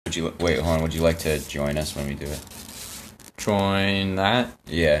Wait, hold on. Would you like to join us when we do it? Join that?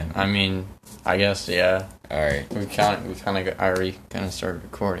 Yeah. I mean, I guess, yeah. Alright. I already kind of started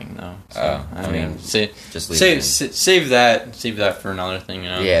recording, though. So, I mean, just save that for another thing, you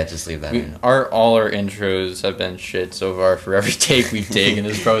know? Yeah, just leave that in. All our intros have been shit so far for every take we've taken.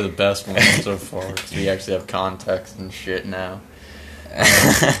 This is probably the best one so far, because we actually have context and shit now.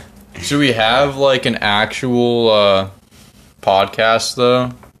 Should we have, like, an actual podcast,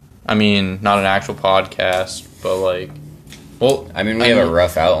 though? I mean, not an actual podcast, but, like... Well, I mean, we have a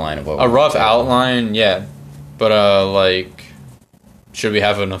rough outline of what a rough outline, yeah. But, like, should we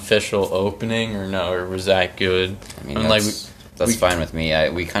have an official opening or no? Or was that good? I mean, that's fine with me.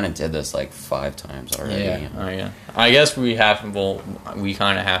 We kind of did this, like, 5 times already. Yeah, oh, yeah. I guess we kind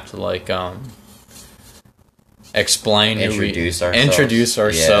of have to, like, explain Introduce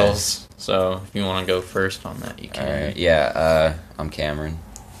ourselves. Yeah. So, if you want to go first on that, you can. Alright, yeah, I'm Cameron.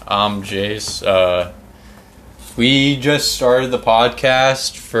 I'm Jace. We just started the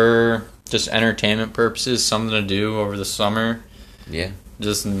podcast for just entertainment purposes, something to do over the summer. Yeah.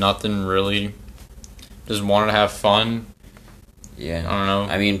 Just nothing really. Just wanted to have fun. Yeah. I don't know.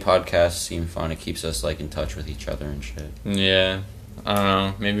 I mean, podcasts seem fun. It keeps us, like, in touch with each other and shit. Yeah. I don't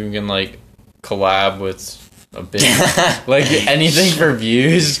know. Maybe we can, like, collab with a bit. Like, anything for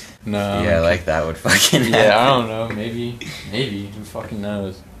views? No. Yeah, like, that would fucking happen. Yeah, I don't know. Maybe. Who fucking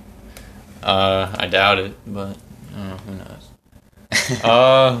knows? I doubt it, but who knows?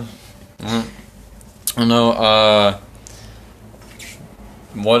 I don't know.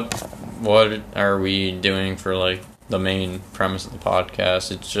 What are we doing for, like, the main premise of the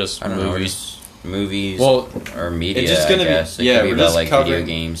podcast? It's just movies. Well, or media. It's just gonna I guess. be, yeah, it could be we're about, just like, covering video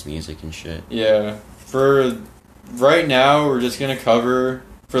games, music, and shit. Yeah, for right now, we're just gonna cover,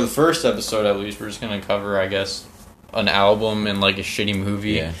 for the first episode at least, we're just gonna cover, I guess, an album and, like, a shitty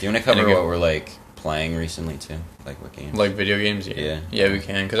movie. Yeah. Do you want to cover what we're, like, playing recently too? Like, what games? Like, video games? Yeah. Yeah, we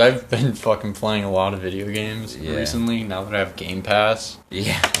can. Because I've been fucking playing a lot of video games recently, now that I have Game Pass.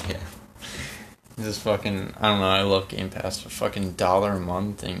 Yeah. This fucking, I don't know, I love Game Pass. For fucking $1 a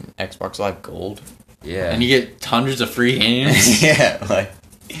month and Xbox Live Gold. Yeah. And you get hundreds of free games. Yeah, like...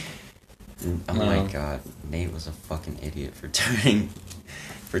 Oh my god. Nate was a fucking idiot for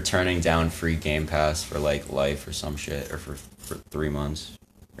turning down free Game Pass for, like, life or some shit, or for 3 months.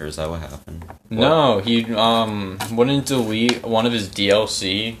 Or is that what happened? No, he wouldn't delete one of his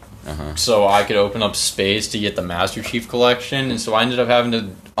DLC, so I could open up space to get the Master Chief Collection, and so I ended up having to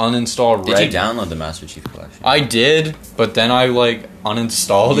uninstall Did you download the Master Chief Collection? I did, but then I, like,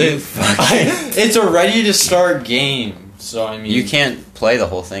 uninstalled it. It's a ready-to-start game, so, I mean... You can't play the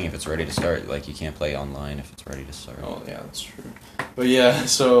whole thing if it's ready to start. Like, you can't play online if it's ready to start. Oh, yeah, that's true. But yeah,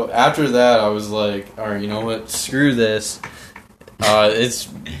 so after that, I was like, alright, you know what? Screw this.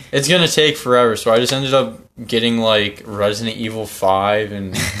 It's gonna take forever, so I just ended up getting, like, Resident Evil 5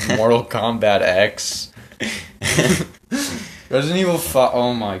 and Mortal Kombat X. Resident Evil 5,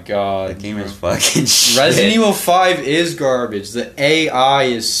 oh my god. That game is fucking shit. Resident Evil 5 is garbage. The AI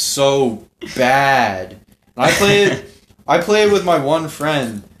is so bad. I play it with my one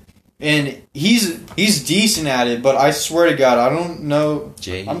friend, and he's decent at it, but I swear to God, I don't know.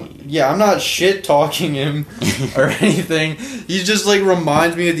 I'm not shit talking him or anything. He just, like,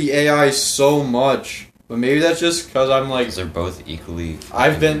 reminds me of the AI so much. But maybe that's just because I'm, like... Because they're both equally...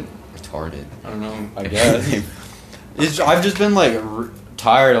 I've been... retarded. I don't know, I guess. I've just been, like,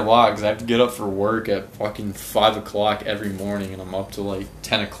 tired a lot because I have to get up for work at fucking 5 o'clock every morning, and I'm up to, like,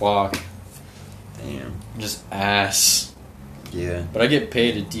 10 o'clock. Damn. Just ass. Yeah. But I get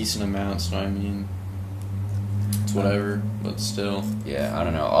paid a decent amount, so I mean... It's whatever, but still. Yeah, I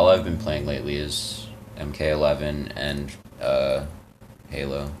don't know. All I've been playing lately is MK11 and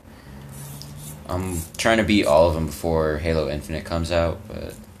Halo. I'm trying to beat all of them before Halo Infinite comes out,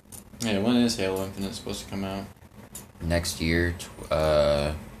 but... Yeah, when is Halo Infinite supposed to come out? Next year,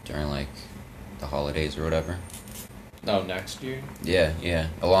 during, like, the holidays or whatever. No, next year? Yeah.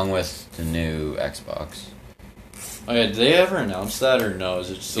 Along with the new Xbox. Oh yeah, did they ever announce that, or no?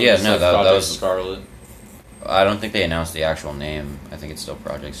 Is it still that was Scarlet? I don't think they announced the actual name. I think it's still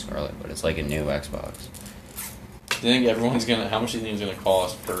Project Scarlet, but it's like a new Xbox. Do you think everyone's gonna... How much do you think it's gonna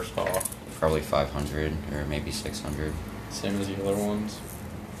cost first off? Probably 500 or maybe 600. Same as the other ones?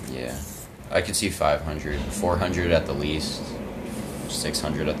 Yeah. I could see 500. 400 at the least.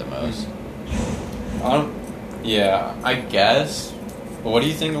 600 at the most. Yeah, I guess. But what do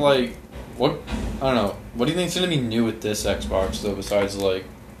you think, like... I don't know. What do you think's gonna be new with this Xbox, though, besides, like...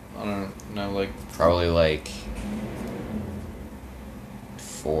 I don't know, like... Probably, like...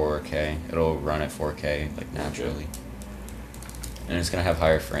 4K. It'll run at 4K, like, naturally. and it's gonna have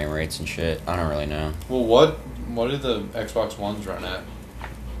higher frame rates and shit. I don't really know. Well, what do the Xbox Ones run at?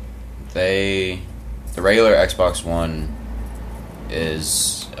 The regular Xbox One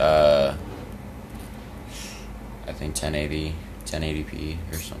is I think 1080p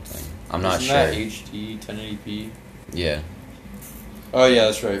or something. I'm not sure. That HD 1080p? Yeah. Oh yeah,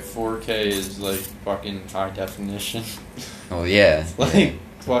 that's right. 4K is like fucking high definition. Well, yeah. Like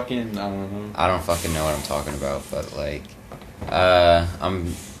fucking, I don't know. I don't fucking know what I'm talking about, but like,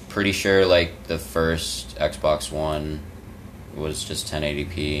 I'm pretty sure like the first Xbox One was just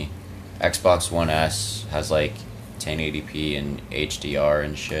 1080p. Xbox One S has like 1080p and HDR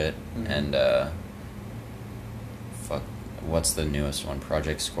and shit, and fuck, what's the newest one?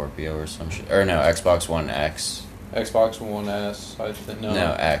 Project Scorpio or some shit? Or no, Xbox One X. Xbox One S, I think.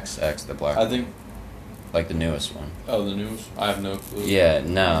 No, X, the black. I think. Like the newest one. Oh, the newest? I have no clue. Yeah,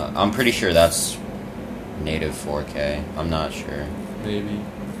 no, I'm pretty sure that's native 4K. I'm not sure. Maybe.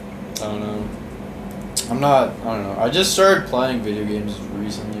 I don't know. I don't know. I just started playing video games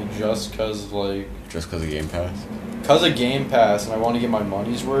recently just because of Game Pass? Because of Game Pass, and I want to get my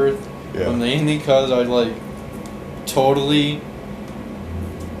money's worth. Yeah. But mainly because I, totally...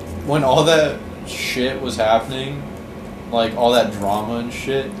 When all that shit was happening, all that drama and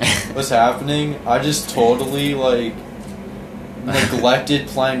shit was happening, I just totally, neglected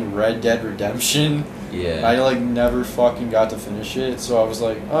playing Red Dead Redemption. Yeah. I never fucking got to finish it, so I was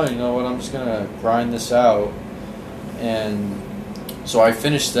like, oh, you know what, I'm just gonna grind this out. And so I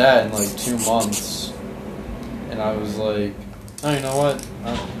finished that in 2 months, and I was like, oh, you know what,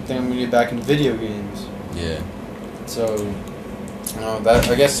 I think I'm gonna get back into video games. Yeah. So, that,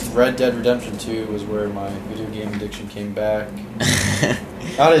 I guess Red Dead Redemption 2 was where my video game addiction came back.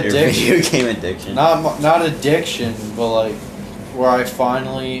 Not addiction. Your video game addiction. Not addiction, but where I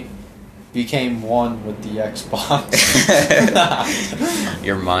finally became one with the Xbox.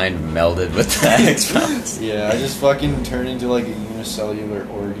 Your mind melded with the Xbox. Yeah, I just fucking turned into a unicellular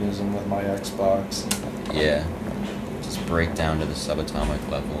organism with my Xbox. Yeah. Just break down to the subatomic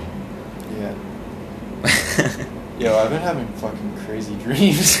level. Yeah. Yo, I've been having fucking crazy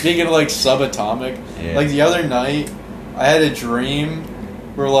dreams. Speaking of subatomic, yeah. The other night, I had a dream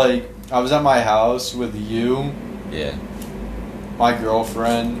where I was at my house with you, yeah, my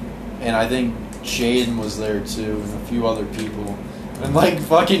girlfriend, and I think Jaden was there too, and a few other people, and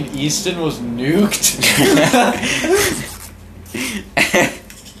fucking Easton was nuked.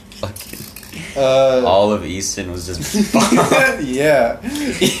 All of Easton was just bombed. Yeah.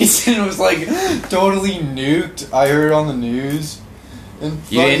 Easton was totally nuked. I heard it on the news. And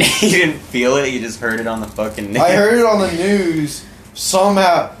you didn't feel it, you just heard it on the fucking news. I heard it on the news.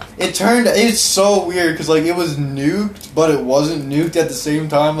 Somehow it's so weird because it was nuked, but it wasn't nuked at the same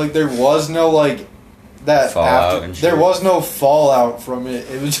time. There was no that fallout and shit. There was no fallout from it.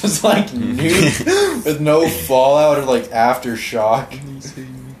 It was just nuked with no fallout or aftershock.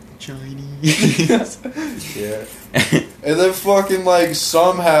 Yeah. And then fucking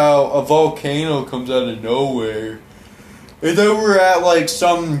somehow a volcano comes out of nowhere. And then we're at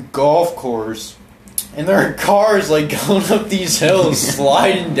some golf course. And there are cars going up these hills,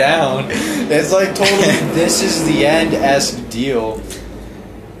 sliding down. It's totally this is the end-esque deal.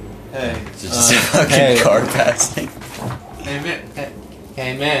 Hey. It's just a fucking car passing.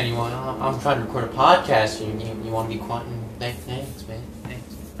 Hey man, you want? I'm trying to record a podcast. You want to be quiet? Thanks, man. Thanks.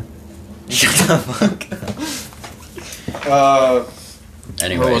 Shut the fuck up.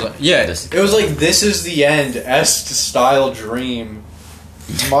 Anyway, yeah, it was this is the end-esque style dream.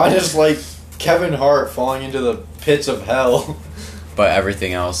 Minus Kevin Hart falling into the pits of hell. But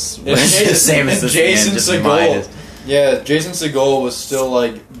everything else was the same as the Jason Segel. Yeah, Jason Segel was still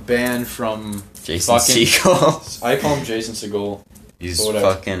banned from Jason Segel. I call him Jason Segel. He's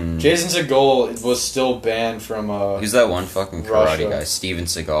fucking. Jason Segel was still banned from. Who's that one fucking karate Russia. guy? Steven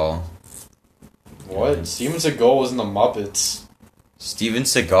Seagal. What? Yeah. Steven Seagal was in the Muppets. Steven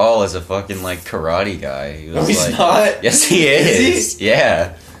Seagal is a fucking karate guy. He was No, he's not. Yes, he is.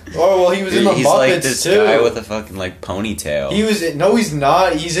 Yeah. Oh well, he was in the He's Muppets this too. guy with a fucking ponytail. He was. No, he's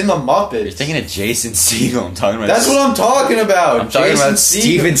not. He's in the Muppets. You're thinking of Jason Segel. I'm talking about. That's what I'm talking about. I'm talking Jason about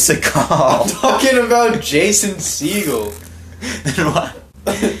Steven Seagal. I'm talking about Jason Segel.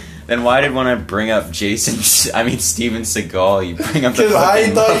 Then why did when I bring up Steven Seagal, you bring up the Because I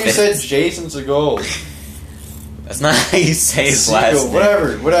fucking thought Muppets? you said Jason Segel. That's not how you say his Segel, last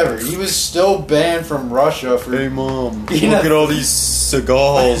name. whatever. He was still banned from Russia for. Hey mom, You know- look at all these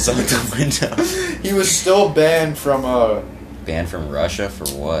Segals out the window. He was still banned from Banned from Russia for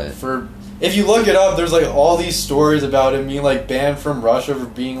what? for if you look it up, there's like all these stories about him being like banned from Russia for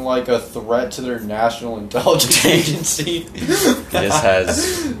being like a threat to their national intelligence agency. He just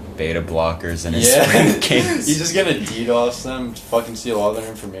has beta blockers in his Yeah. briefcase. He's just gonna DDoS them, fucking steal all their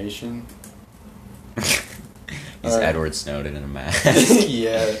information. He's Alright. Edward Snowden in a mask.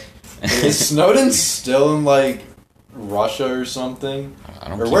 Yeah. Is Snowden still in like Russia or something? I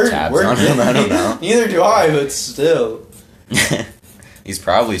don't Or keep tabs on him. I don't know. Neither do I, but still. He's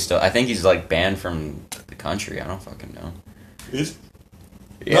probably still. I think he's like banned from the country. I don't fucking know.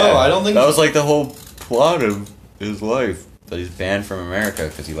 No, I don't think that so. was like the whole plot of his life. That he's banned from America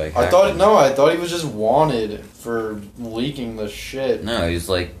because he like. I hacked thought him. I thought he was just wanted for leaking the shit. No, he's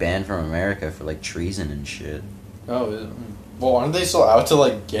like banned from America for like treason and shit. Oh, well, aren't they still out to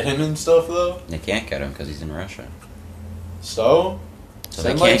like get him and stuff though? They can't get him because he's in Russia. So So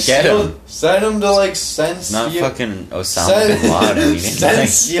they can't get him. Send him to like send It's not SEAL, fucking Osama bin Laden. He didn't send like,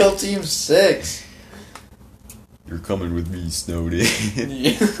 SEAL Team 6. You're coming with me, Snowden.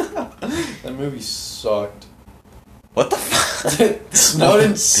 Yeah. That movie sucked. What the fuck?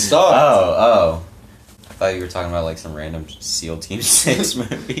 Snowden sucked. Oh. I thought you were talking about like some random SEAL Team 6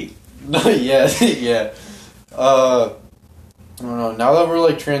 movie. No, yeah. I don't know. Now that we're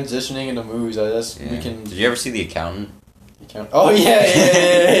like transitioning into movies, I guess we can. Did you ever see The Accountant? Oh yeah.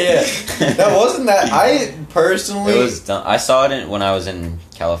 That wasn't that. I personally. It was done. I saw it when I was in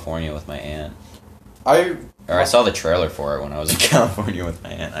California with my aunt. I saw the trailer for it when I was in California with my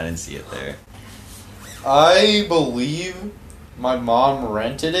aunt. I didn't see it there. I believe my mom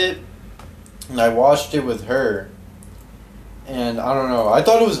rented it, and I watched it with her. And I don't know. I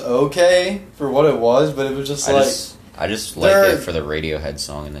thought it was okay for what it was, but it was just I just like it for the Radiohead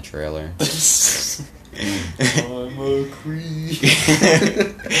song in the trailer. I'm a creep.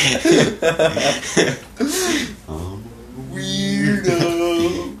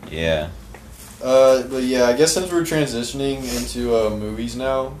 Weirdo. Yeah. But yeah, I guess since we're transitioning into movies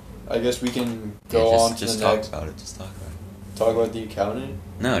now, I guess we can go on to just the talk next. about it. Just talk about it. Talk about The Accountant.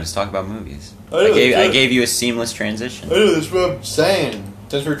 No, just talk about movies. I know, I gave you a seamless transition. I know, that's what I'm saying.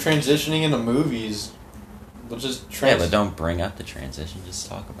 Since we're transitioning into movies, we'll just Yeah, but don't bring up the transition. Just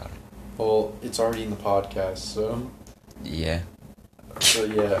talk about it. Well, it's already in the podcast, so. Yeah. So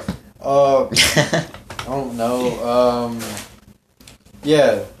yeah. I don't know.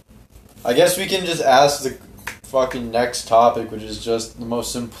 Yeah. I guess we can just ask the fucking next topic, which is just the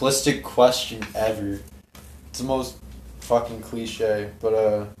most simplistic question ever. It's the most fucking cliche, but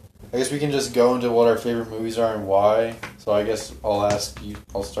I guess we can just go into what our favorite movies are and why. So I guess I'll ask you.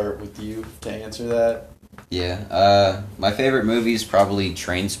 I'll start with you to answer that. Yeah. My favorite movie is probably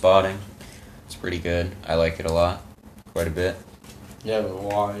Trainspotting. It's pretty good. I like it a lot. Quite a bit. Yeah, but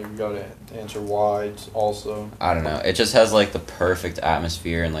why? You gotta answer why also. I don't know. It just has like the perfect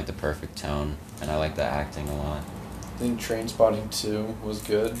atmosphere and like the perfect tone, and I like the acting a lot. I think Trainspotting 2 was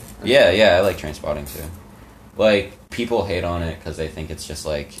good. Yeah, I like Trainspotting too. Like, people hate on it because they think it's just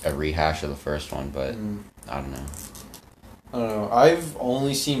like a rehash of the first one, but I don't know. I don't know. I've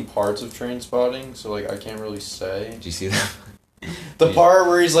only seen parts of Trainspotting, so like I can't really say. Did you see that? The part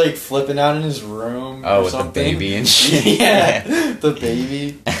where he's like flipping out in his room. Oh, or with something. the baby and shit. Yeah, the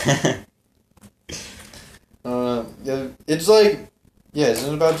baby. It's like, yeah,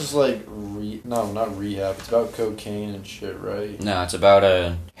 isn't it about just like no, not rehab. It's about cocaine and shit, right? No, it's about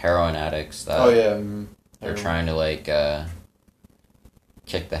heroin addicts that Oh yeah, they're trying to like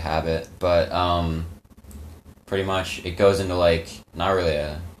kick the habit, but pretty much it goes into like not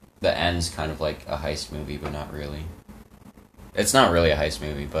really the end's kind of like a heist movie, but not really. It's not really a heist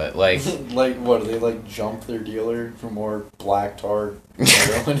movie, but like like what do they like jump their dealer for more black tar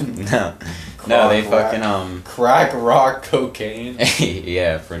heroin? no, they fucking crack rock cocaine.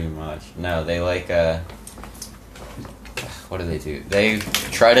 yeah, pretty much. No, they like what do? They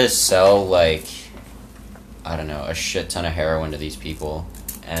try to sell like I don't know, a shit ton of heroin to these people,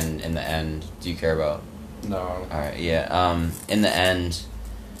 and in the end, do you care about? No. All right, yeah. In the end,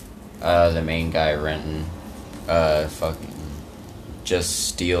 the main guy Renton, fucking just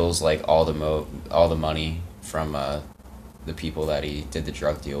steals like all the money from the people that he did the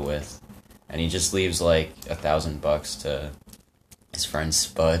drug deal with, and he just leaves like $1,000 to his friend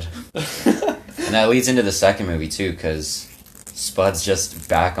Spud, and that leads into the second movie too, because Spud's just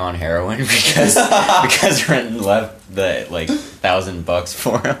back on heroin because Renton left the like $1,000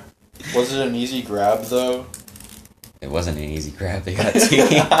 for him. Was it an easy grab though? It wasn't an easy grab. They got tea.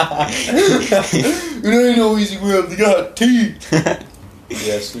 It ain't no easy grab. They got tea.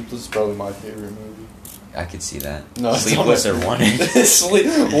 Yeah, Sleepless is probably my favorite movie. I could see that. No, it's Sleepless not or Wanted.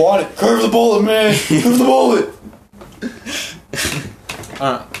 Want it? Curve the bullet, man. Curve the bullet.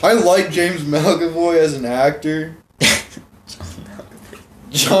 I like James McAvoy as an actor.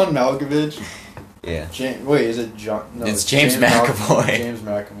 John Malkovich. Yeah. Wait, is it John? No, It's James McAvoy. James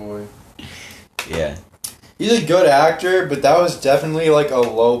McAvoy. Yeah. He's a good actor, but that was definitely like a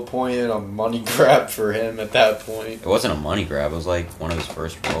low point and a money grab for him at that point. It wasn't a money grab. It was like one of his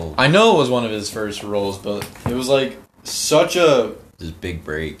first roles. I know it was one of his first roles, but it was like such a His big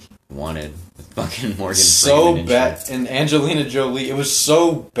break. Wanted with fucking Morgan so Freeman bad, shit. and Angelina Jolie. It was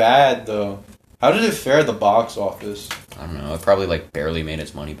so bad though. How did it fare at the box office? I don't know. It probably like barely made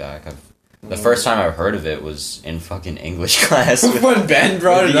its money back. The first time I've heard of it was in fucking English class. When Ben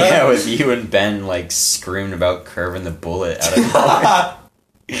brought it up. Yeah, with you and Ben like screaming about curving the bullet out of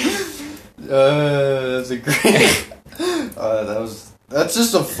nowhere. That's a great. That's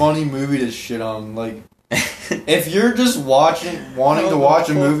just a funny movie to shit on. Like, if you're just wanting to watch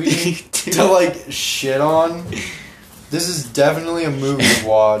a movie to like shit on, this is definitely a movie to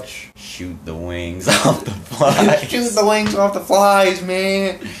watch. Shoot the wings off the flies. Shoot the wings off the flies,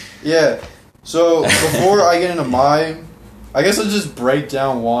 man. Yeah. So before I get into I guess I'll just break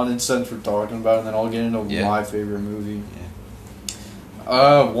down Wanted since we're talking about it, and then I'll get into my favorite movie.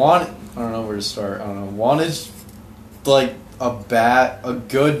 Yeah. Wanted. I don't know where to start. I don't know. Wanted's like a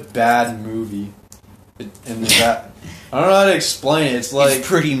good bad movie. And that I don't know how to explain it. It's like it's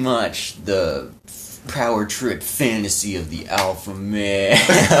pretty much the power trip fantasy of the alpha man.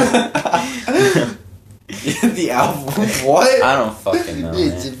 the album. What? I don't fucking know.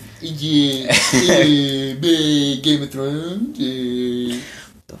 Man. Game of Thrones.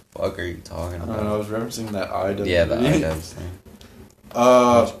 The fuck are you talking I about? don't know. I was referencing that IW. Yeah, the IWs thing.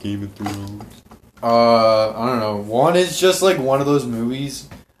 Game of Thrones. I don't know. One is just like one of those movies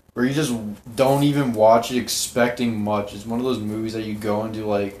where you just don't even watch it expecting much. It's one of those movies that you go into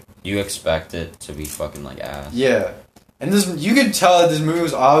like You expect it to be fucking like ass. yeah. And this, you can tell that this movie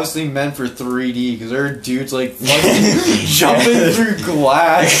was obviously meant for 3D because there are dudes like fucking jumping through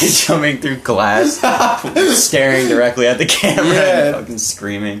glass, Jumping through glass, staring directly at the camera, and fucking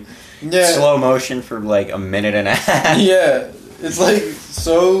screaming. Yeah, Slow motion for like a minute and a half. yeah. It's like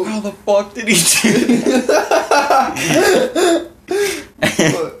so. How the fuck did he do that?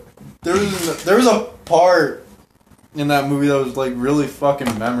 there was a part in that movie that was like really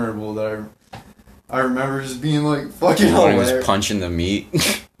fucking memorable that I remember just being like fucking When he hilarious. was punching the meat.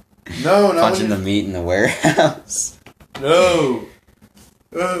 No, Punching the meat in the warehouse. No.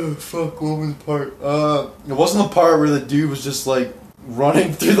 Oh fuck! What was the part? It wasn't the part where the dude was just like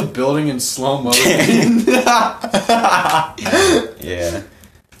running through the building in slow motion. Yeah.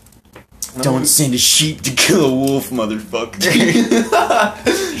 Don't send a sheep to kill a wolf, motherfucker.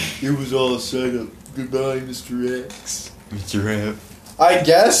 It was all set up. Goodbye, Mr. X. Mr. F. I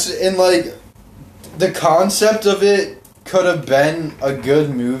guess in like the concept of it could have been a good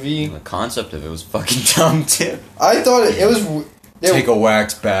movie. The concept of it was fucking dumb too. I thought it was. Take a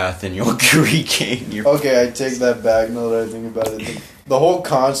wax bath and you'll regain your. Okay, I take that back now that I think about it. The whole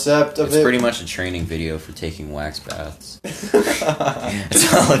concept of It's it. pretty much a training video for taking wax baths.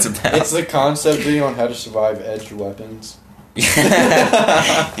 That's all it's about. It's the concept video on how to survive edged weapons.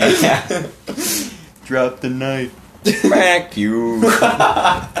 Yeah. Drop the knife. Smack you.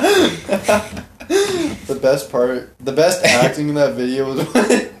 The best acting in that video was when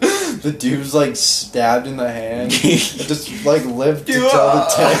the dude was like stabbed in the hand. It just like lived to tell the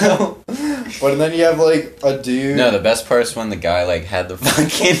tale. But then you have like a dude. No, the best part is when the guy like had the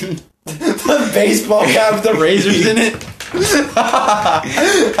fucking the baseball cap with the razors in it.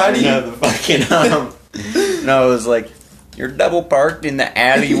 How do you? No, the fucking No, it was like you're double parked in the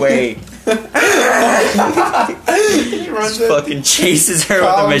alleyway. Just fucking chases her with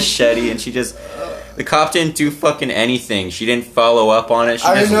a machete, and she just. The cop didn't do fucking anything. She didn't follow up on it. She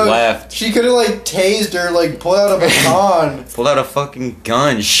just left. She could have like tased her, like pulled out a baton. Pulled out a fucking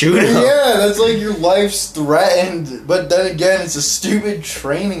gun, shoot him. Yeah, that's like your life's threatened. But then again, it's a stupid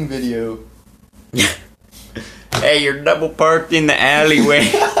training video. Hey, you're double parked in the alleyway.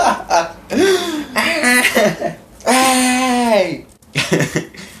 Hey!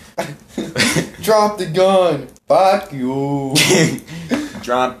 Drop the gun. Fuck you.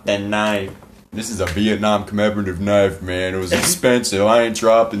 Drop the knife. This is a Vietnam commemorative knife, man. It was expensive. I ain't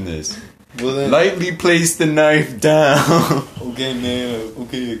dropping this. Well then, Lightly place the knife down. okay, man.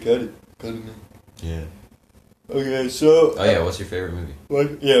 Okay, I got it. Got it, man. Yeah. Okay, so. Oh yeah, what's your favorite movie?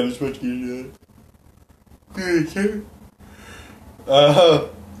 What? Yeah, I was supposed to get it. Good,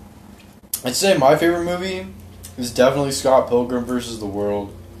 I'd say my favorite movie is definitely Scott Pilgrim vs. the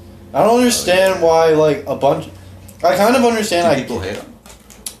World. I don't understand why, like, a bunch. I kind of understand. People hate him.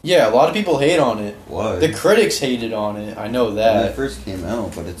 Yeah, a lot of people hate on it. Why? The critics hated on it. I know When that. it first came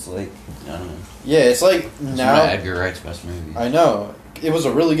out, but it's like, I don't know. Yeah, it's like It's now. one of Edgar Wright's best movies. I know. It was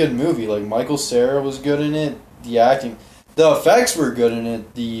a really good movie. Like, Michael Cera was good in it. The acting. The effects were good in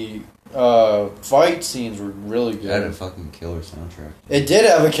it. The fight scenes were really It had a good. fucking killer soundtrack. It did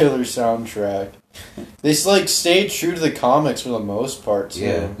have a killer soundtrack. They like stayed true to the comics for the most part, too.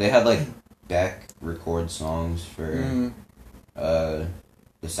 Yeah, they had like back record songs for Mhm.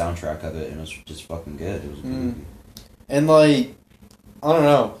 the soundtrack of it, and it was just fucking good. It was a good Mm. movie. And, like, I don't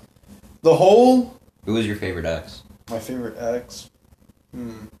know. The whole... Who was your favorite ex? My favorite ex? I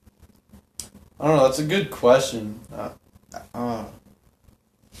don't know. That's a good question.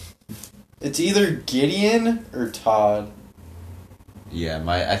 It's either Gideon or Todd. Yeah,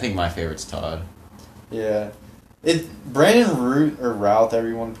 I think my favorite's Todd. Yeah. Brandon Root, or Routh,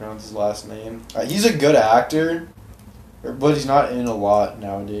 everyone pronounces his last name. He's a good actor, but he's not in a lot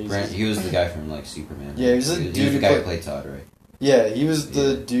nowadays. He was the guy from like Superman. Yeah, he was the he was dude the who guy who played Todd, right? Yeah, he was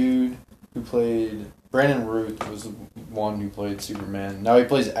the Yeah. dude who played... Brandon Root was the one who played Superman. Now he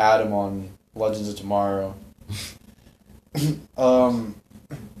plays Adam on Legends of Tomorrow.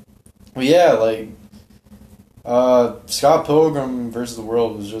 But yeah, like... Scott Pilgrim vs. the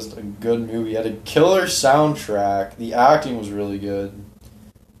World was just a good movie. It had a killer soundtrack. The acting was really good.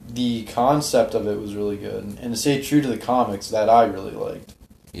 The concept of it was really good. And to stay true to the comics, that I really liked.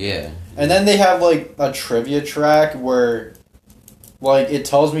 Yeah. And then they have, like, a trivia track where, like, it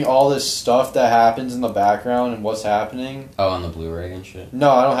tells me all this stuff that happens in the background and what's happening. Oh, on the Blu-ray and shit.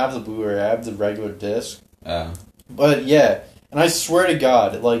 No, I don't have the Blu-ray. I have the regular disc. Oh. But, yeah. And I swear to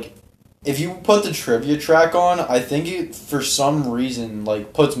God, like, if you put the trivia track on, I think it, for some reason,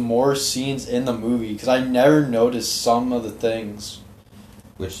 like, puts more scenes in the movie. Because I never noticed some of the things.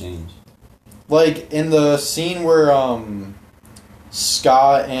 Which scenes? Like, in the scene where,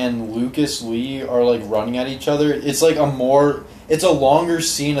 Scott and Lucas Lee are, like, running at each other, it's, like, it's a longer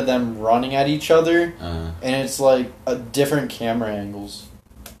scene of them running at each other, and it's, like, a different camera angles.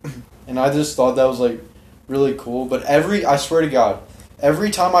 And I just thought that was, like, really cool. But I swear to God,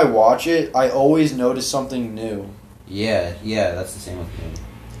 every time I watch it, I always notice something new. Yeah, that's the same with me.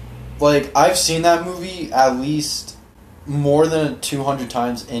 Like, I've seen that movie at least more than 200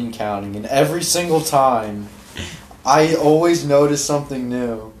 times in counting, and every single time, I always notice something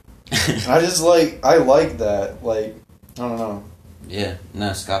new. I just I like that. Like, I don't know. Yeah,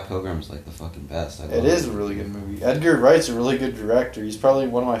 no, Scott Pilgrim's like the fucking best. It is a really good movie. Edgar Wright's a really good director. He's probably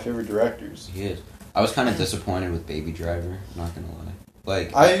one of my favorite directors. He is. I was kind of disappointed with Baby Driver, not gonna lie.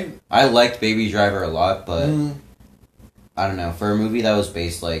 Like, I liked Baby Driver a lot, but I don't know. For a movie that was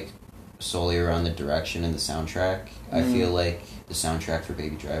based, like, solely around the direction and the soundtrack, I feel like the soundtrack for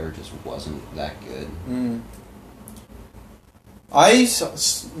Baby Driver just wasn't that good.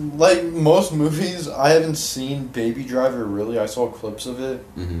 like most movies, I haven't seen Baby Driver really. I saw clips of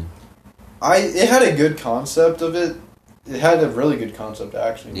it. Mm-hmm. It had a good concept of it. It had a really good concept,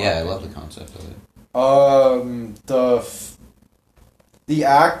 actually. Yeah, I love the concept of it. The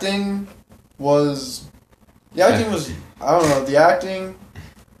acting was... The acting was... I don't know. The acting...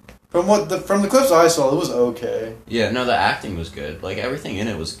 From the clips I saw, it was okay. Yeah, no, the acting was good. Like, everything in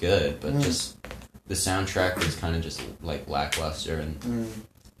it was good, but just... The soundtrack was kind of just, like, lackluster, and...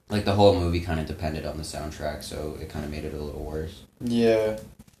 Like, the whole movie kind of depended on the soundtrack, so it kind of made it a little worse. Yeah.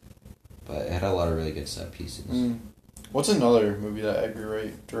 But it had a lot of really good set pieces. What's another movie that Edgar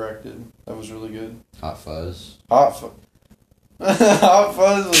Wright directed that was really good? Hot Fuzz. Hot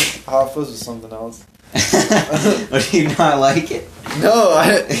Fuzz was something else. But do you not like it? No,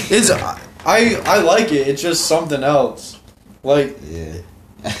 I like it. It's just something else. Like, Yeah.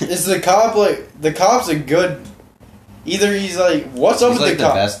 is the cop the cop's a good... Either he's like, what's up He's with like the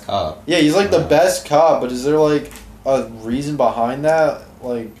cop? best cop. Yeah, he's like the best cop, but is there like a reason behind that?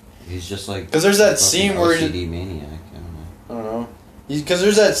 Like, He's just like... because there's that fucking scene where OCD maniac. I don't know. I don't know. Because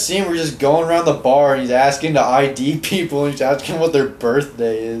there's that scene where he's just going around the bar and he's asking to ID people and he's asking what their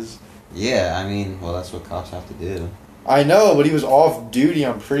birthday is. Yeah, I mean, well, that's what cops have to do. I know, but he was off duty,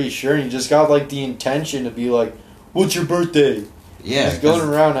 I'm pretty sure, and he just got like the intention to be like, "What's your birthday?" Yeah. He's going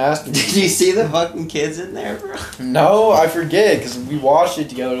around asking. Did you see the fucking kids in there, bro? No, I forget, because we watched it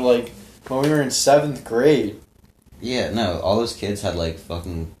together like when we were in 7th grade. Yeah, no, all those kids had like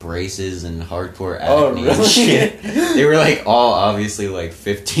fucking braces and hardcore acne Oh, and really? shit. They were like all obviously like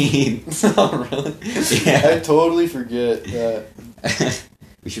 15. Oh, really? Yeah. I totally forget that.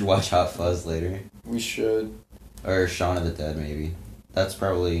 We should watch Hot Fuzz later. We should. Or Shaun of the Dead, maybe. That's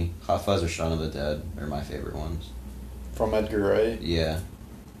probably... Hot Fuzz or Shaun of the Dead are my favorite ones. From Edgar Wright. Yeah.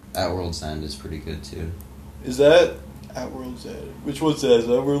 At World's End is pretty good, too. Is that At World's End. Which one's that? Is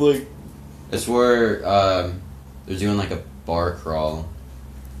that where, like... It's where they're doing like a bar crawl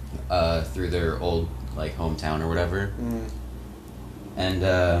through their old like hometown or whatever. And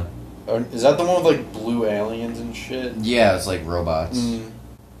is that the one with like blue aliens and shit? yeah, it's like robots.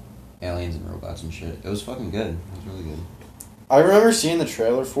 Aliens and robots and shit. It was fucking good. It was really good. I remember seeing the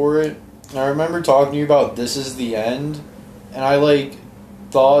trailer for it, and I remember talking to you about This Is the End, and I like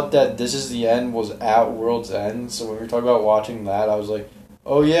thought that This Is the End was at World's End, so when we were talking about watching that, I was like,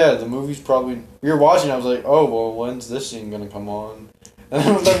 oh yeah, the movie's probably... We were watching it, I was like, oh, well, when's this scene gonna come on? And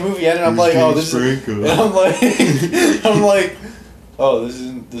then when that movie ended, I'm like, oh, this is... And I'm like, oh, this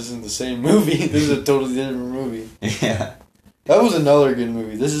isn't the same movie. This is a totally different movie. Yeah. That was another good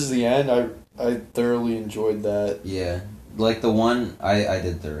movie. This Is the End. I thoroughly enjoyed that. Yeah. Like the one I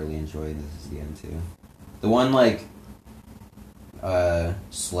did thoroughly enjoy This Is the End too. The one like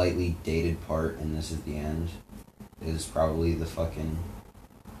slightly dated part in This Is the End is probably the fucking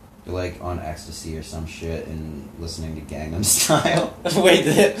they're like on ecstasy or some shit and listening to Gangnam Style. Wait,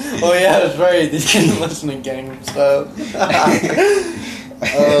 oh yeah, that's right. They didn't listen to Gangnam Style.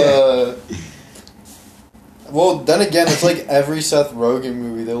 Well, then again, it's like every Seth Rogen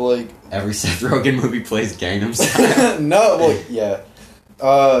movie. They're like every Seth Rogen movie plays Gangnam Style. No, well, yeah.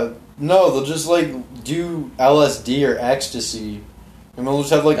 No, they'll just like do LSD or ecstasy, and they'll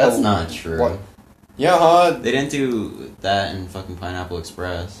just have like that's not true. What? Yeah, huh? They didn't do that in fucking Pineapple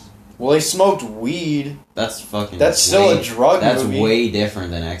Express. Well, they smoked weed. That's fucking. That's still a drug that's movie. That's way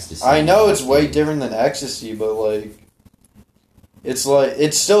different than ecstasy. I know it's way different than ecstasy, but like, it's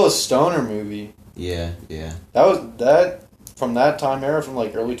still a stoner movie. Yeah, yeah. That from that time era, from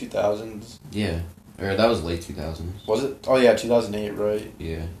like early 2000s. Yeah, or that was late 2000s. Was it? Oh yeah, 2008, right?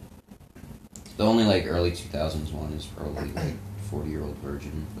 Yeah. The only like early 2000s one is probably like 40-Year-Old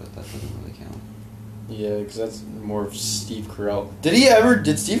Virgin, but that doesn't really count. Yeah, because that's more of Steve Carell.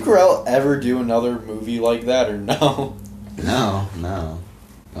 Did Steve Carell ever do another movie like that, or no? No.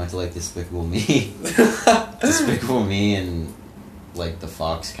 I went to like Despicable Me. Despicable Me and like the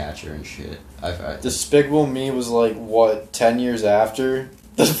Foxcatcher and shit. Despicable Me was like, what, 10 years after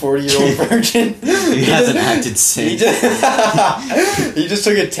the 40-Year-Old Virgin? He hasn't acted since. He just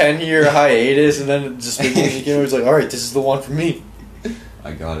took a 10-year hiatus, and then Despicable Me came over. He was like, alright, this is the one for me.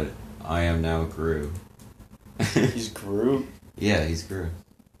 I got it. I am now Gru. He's Groot? Yeah, he's Gru.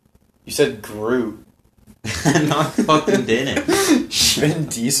 You said Groot. No, I fucking didn't. Vin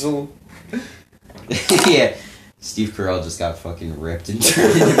Diesel? Yeah. Steve Carell just got fucking ripped and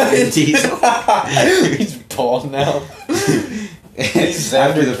turned into Vin Diesel. He's bald now. He's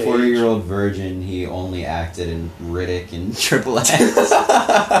after the 40-Year-Old Virgin, he only acted in Riddick and Triple X.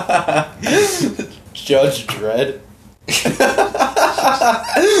 Judge Dredd.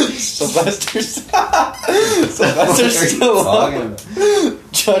 Sylvester Stallone.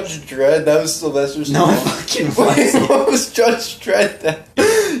 Judge Dredd. That was Sylvester Stallone. No, fucking wasn't. What was Judge Dredd then?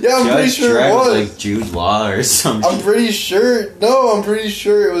 Yeah, I'm pretty sure Dredd it was. Like Jude Law or something. I'm pretty sure. No, I'm pretty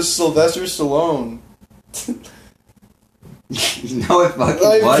sure it was Sylvester Stallone. No, it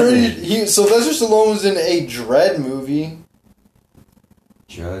fucking wasn't. Sylvester Stallone was in a Dredd movie.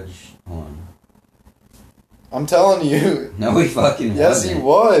 Judge, hold on. I'm telling you. No, he fucking yes, wasn't. Yes, he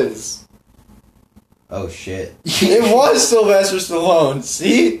was. Oh, shit. It was Sylvester Stallone,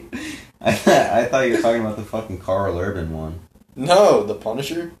 see? I thought you were talking about the fucking Carl Urban one. No, The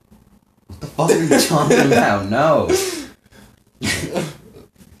Punisher? What the fuck are you talking about? No.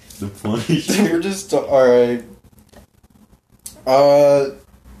 The Punisher? We're just... Alright.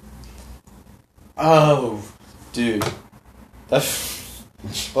 Oh. Dude. That...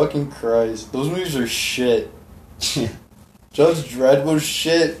 Fucking Christ. Those movies are shit. Judge Dredd was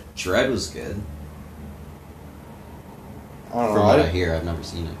shit. Dredd was good. I don't know. From what I hear, I've never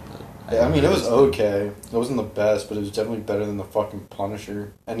seen it. But I mean, it was okay. It wasn't the best, but it was definitely better than the fucking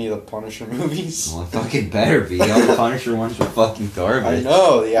Punisher. Any of the Punisher movies. Well, it fucking better be. All the Punisher ones were fucking garbage. I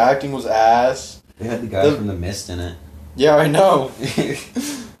know. The acting was ass. They had the guy from The Mist in it. Yeah, I know.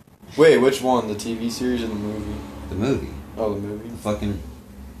 Wait, which one? The TV series or the movie? The movie. Oh, the movie? The fucking...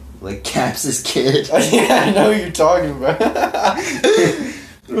 Like, Caps' kid. Yeah, I know what you're talking about.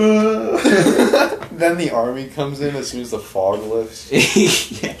 Then the army comes in as soon as the fog lifts.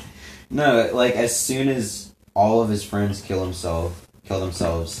 Yeah. No, like, as soon as all of his friends kill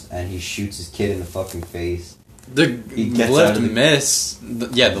themselves, and he shoots his kid in the fucking face. The lift miss.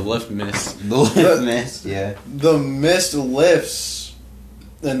 Yeah, the lift miss. The lift missed, yeah. The mist lifts,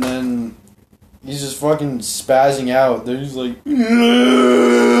 and then... He's just fucking spazzing out. They're just like...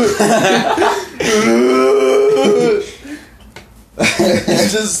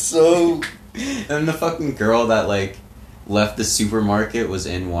 It's just so... And the fucking girl that, like, left the supermarket was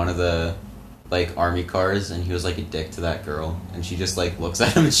in one of the like army cars, and he was like a dick to that girl, and she just like looks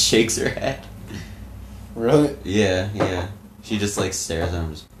at him and shakes her head. Really? Yeah. She just like stares at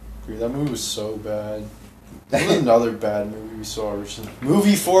him. Dude, that movie was so bad. That was another bad movie we saw recently.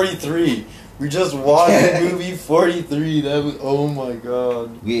 Movie 43. We just watched movie 43. That was, oh my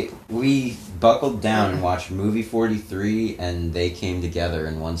god. We buckled down and watched movie 43, and They Came Together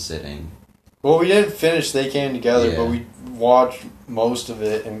in one sitting. Well, we didn't finish They Came Together, Yeah. but we watched most of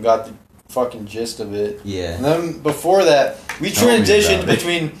it and got the fucking gist of it. Yeah. And then before that, we Tell me transitioned about it.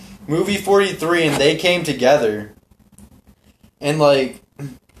 between movie 43 and They Came Together. And like,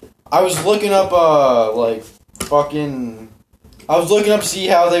 I was looking up, I was looking up to see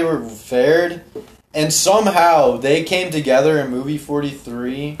how they were fared, and somehow They Came Together and movie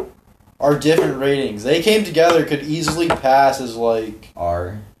 43 are different ratings. They Came Together could easily pass as like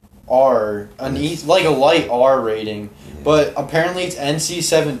R. like a light R rating, Yeah. but apparently it's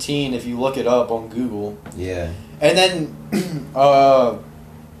NC-17 if you look it up on Google. Yeah. And then,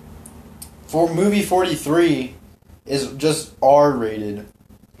 for movie 43 is just R rated.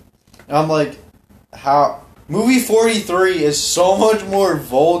 And I'm like, how? Movie 43 is so much more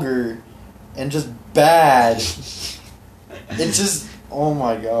vulgar and just bad. It's just, oh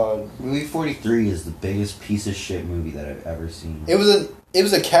my god. Movie 43 is the biggest piece of shit movie that I've ever seen. It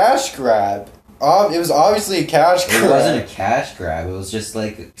was a cash grab. It was obviously a cash grab. It wasn't a cash grab. It was just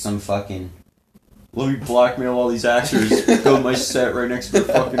like some fucking... Let me blackmail all these actors, build my set right next to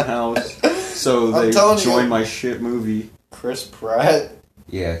the fucking house, so I'm they telling join you. my shit movie. Chris Pratt.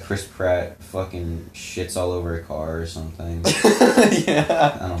 Yeah, Chris Pratt fucking shits all over a car or something.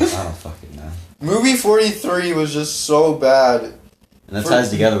 Yeah. I don't fucking know. Movie 43 was just so bad. And that ties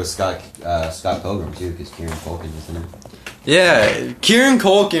together with Scott Pilgrim too, because Kieran Culkin is in it. Yeah, Kieran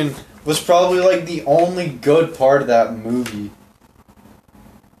Culkin was probably like the only good part of that movie.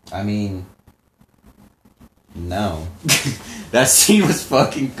 I mean, no. That scene was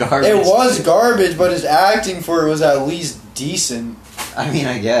fucking garbage. It was garbage, but his acting for it was at least decent. I mean,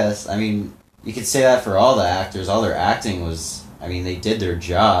 I guess. I mean, you could say that for all the actors. All their acting was... I mean, they did their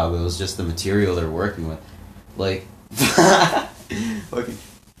job. It was just the material they're working with. Like... fucking...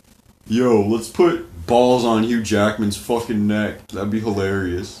 Yo, let's put balls on Hugh Jackman's fucking neck. That'd be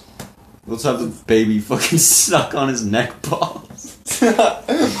hilarious. Let's have the baby fucking suck on his neck balls.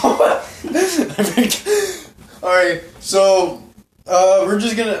 Alright, so we're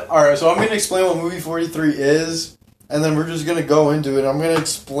just gonna... Alright, so I'm gonna explain what movie 43 is, and then we're just gonna go into it. I'm gonna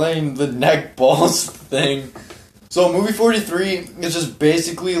explain the neck balls thing. So movie 43 is just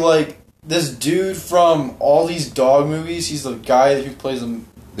basically like this dude from all these dog movies. He's the guy who plays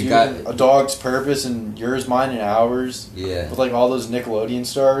A Dog's Purpose and Yours, Mine, and Ours. Yeah. With like all those Nickelodeon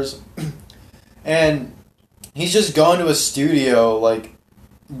stars. And he's just going to a studio, like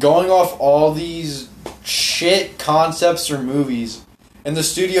going off all these shit concepts for movies, and the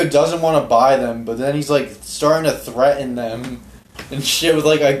studio doesn't want to buy them, but then he's like starting to threaten them and shit with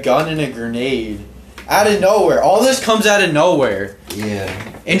like a gun and a grenade out of nowhere. All this comes out of nowhere.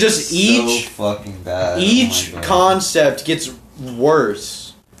 Yeah. And just so fucking bad. each Oh my God. concept gets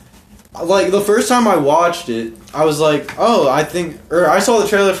worse. Like the first time I watched it, I was like, "Oh, I saw the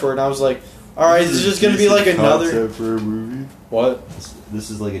trailer for it, and I was like, all right, this is just gonna be like another concept for a movie. what." This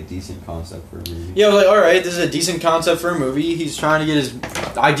is like a decent concept for a movie. Yeah, I was like, alright, this is a decent concept for a movie. He's trying to get his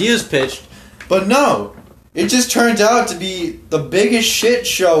ideas pitched. But no, it just turns out to be the biggest shit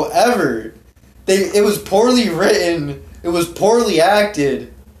show ever. It was poorly written. It was poorly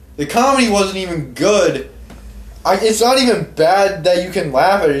acted. The comedy wasn't even good. It's not even bad that you can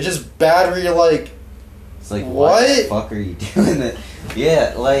laugh at it. It's just bad where you're like, It's like, what? what the fuck are you doing?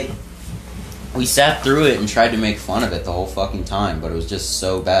 Yeah, like... We sat through it and tried to make fun of it the whole fucking time, but it was just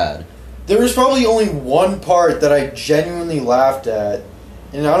so bad. there was probably only one part that I genuinely laughed at.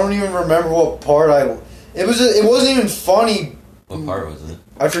 And I don't even remember what part it wasn't even funny. What part was it?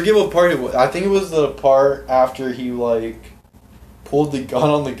 I forget what part it was. I think it was the part after he, like, pulled the gun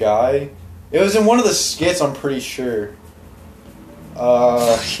on the guy. It was in one of the skits, I'm pretty sure.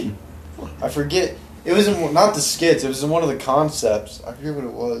 I forget. It was in, not the skits, it was in one of the concepts. I forget what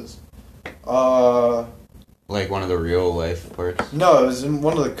it was. Like one of the real life parts? No, it was in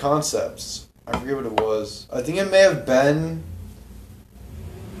one of the concepts. I forget what it was. I think it may have been...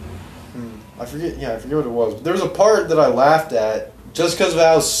 I forget what it was. But there was a part that I laughed at just because of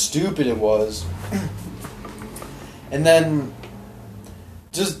how stupid it was. And then,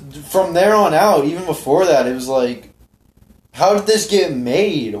 just from there on out, even before that, it was like, how did this get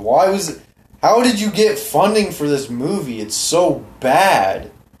made? How did you get funding for this movie? It's so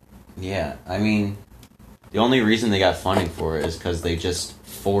bad. Yeah, I mean, The only reason they got funding for it is because they just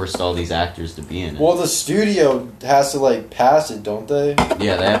forced all these actors to be in it. Well, the studio has to like pass it, don't they?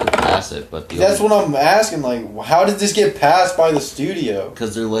 Yeah, they have to pass it, but That's what I'm asking. Like, how did this get passed by the studio?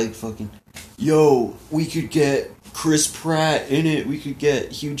 Because they're like fucking, yo, we could get Chris Pratt in it. We could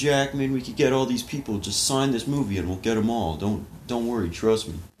get Hugh Jackman. We could get all these people. Just sign this movie and we'll get them all. Don't worry. Trust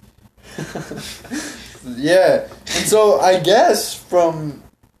me. Yeah, and so I guess from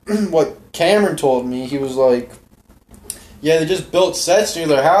what Cameron told me, he was like, yeah, they just built sets near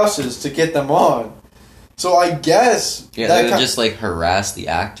their houses to get them on. So I guess They would just like harass the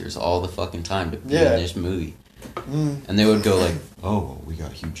actors all the fucking time to be in this movie. And they would go like, oh, well, we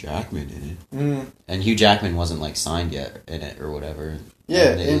got Hugh Jackman in it. And Hugh Jackman wasn't like signed yet in it or whatever.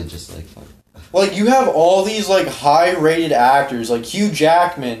 Yeah, and they would just like fuck. Like, you have all these like high rated actors like Hugh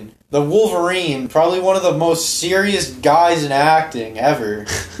Jackman, the Wolverine, probably one of the most serious guys in acting ever,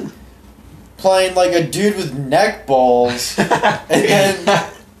 playing like a dude with neck balls. And then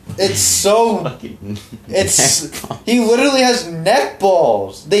it's so he literally has neck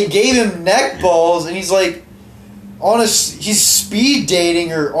balls. They gave him neck balls and he's like he's speed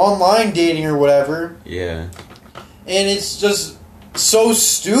dating or online dating or whatever. Yeah. And it's just so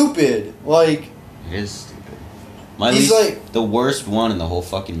stupid. Like, it is stupid. The worst one in the whole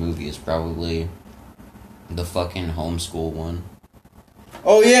fucking movie is probably the fucking homeschool one.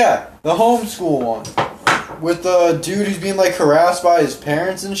 Oh yeah, the homeschool one. With the dude who's being like harassed by his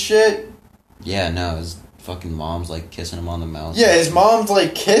parents and shit. Yeah, no, his fucking mom's like kissing him on the mouth. Yeah, his mom's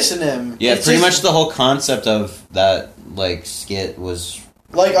like kissing him. Yeah, it's pretty much the whole concept of that like skit was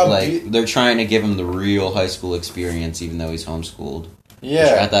like they're trying to give him the real high school experience even though he's homeschooled. Yeah.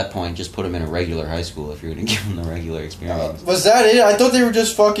 Which, at that point, just put him in a regular high school if you're going to give him the regular experience. Was that it? I thought they were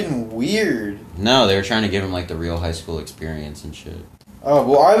just fucking weird. No, they were trying to give him like the real high school experience and shit. Oh,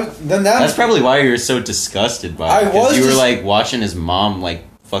 well, that's probably why you were so disgusted by it. You were like watching his mom like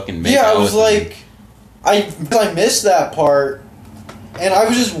fucking make out. Yeah, I was like, I missed that part, and I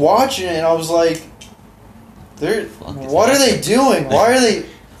was just watching it, and I was like, what are they doing? Why are they?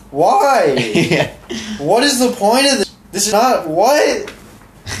 Why? Yeah. What is the point of this? This is not what.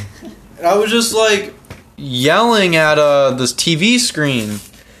 And I was just like yelling at this TV screen,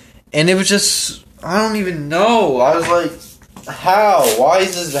 and it was just I don't even know. I was like, how? Why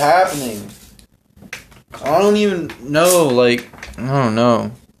is this happening? I don't even know. Like, I don't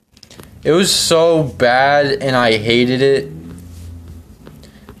know. It was so bad, and I hated it,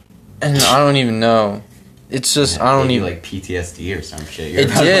 and I don't even know. It's just I don't even like PTSD or some shit. You're it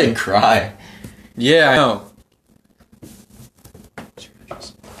about did to cry. Yeah, I know.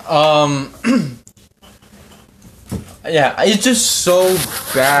 Yeah, it's just so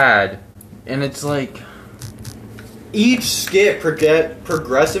bad, and it's like each skit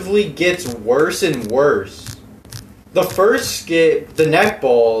progressively gets worse and worse. The first skit, the neck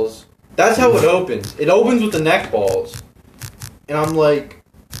balls, that's how it opens. It opens with the neck balls, and I'm like,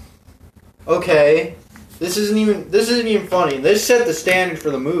 okay, this isn't even funny. This set the standard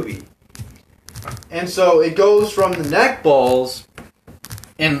for the movie, and so it goes from the neck balls.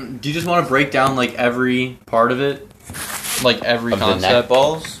 And do you just want to break down like every part of it, like every concept? The neck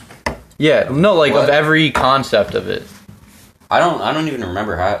balls? Yeah, no, like What? of every concept of it. I don't even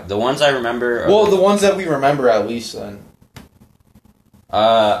remember how the ones I remember. Well, the ones that we remember at least then.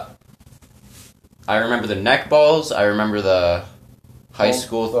 I remember the neck balls. I remember the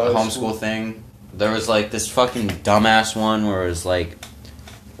homeschool thing. There was like this fucking dumbass one where it was like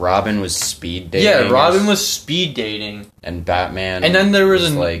Robin was speed dating. Yeah, Robin was speed dating, and Batman. and then there was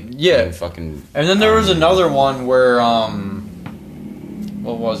fucking. And then there was another one where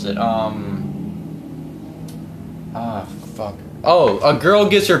what was it? Fuck. Oh, a girl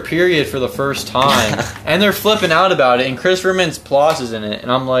gets her period for the first time, and they're flipping out about it, and Christopher Mintz-Plasse is in it,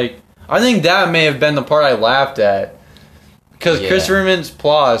 and I'm like, I think that may have been the part I laughed at, because Christopher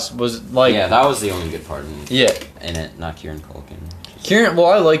Mintz-Plasse was like, yeah, that was the only good part in it, not Kieran Culkin.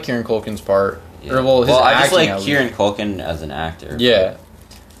 I like Kieran Culkin's part. Yeah. Or, I just acting, like Kieran Culkin as an actor. Yeah.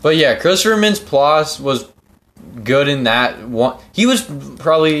 But yeah, Christopher Mintz-Plasse was good in that one. He was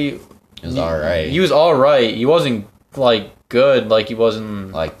probably... He was alright. He was alright. He wasn't, like, good. Like, he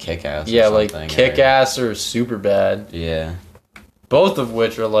wasn't... Like Kick-Ass or yeah, something. like Kick-Ass or Superbad. Yeah. Both of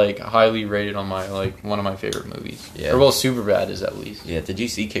which are, like, highly rated on my, like, one of my favorite movies. Yeah. Or, well, Superbad is at least. Yeah, did you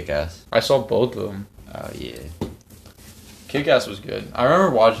see Kick-Ass? I saw both of them. Oh, yeah. Kick-Ass was good. I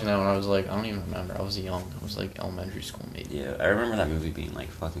remember watching that when I was, like, I don't even remember. I was young. I was, like, elementary school, maybe. Yeah, I remember that movie being, like,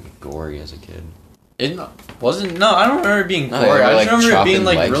 fucking gory as a kid. It wasn't. No, I don't remember it being No, gory. they were, I just like, remember it being chopping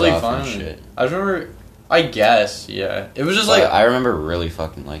like legs really off and funny. shit. I just remember. I guess, yeah. It was just But like, I remember really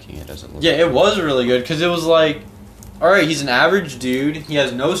fucking liking it as it looked. yeah, it was really good because it was like, all right, he's an average dude. He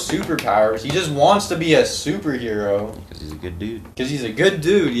has no superpowers. He just wants to be a superhero Because he's a good dude. because he's a good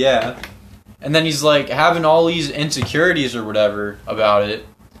dude, yeah. And then he's like having all these insecurities or whatever about it.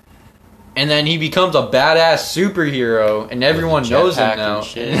 And then he becomes a badass superhero, and everyone knows him jetpack now. and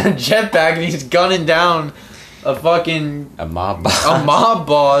shit. Jetpack, and he's gunning down a fucking A mob boss. a mob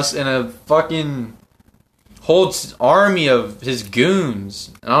boss and a fucking whole army of his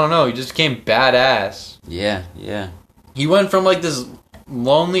goons. I don't know. He just became badass. Yeah, yeah. He went from like this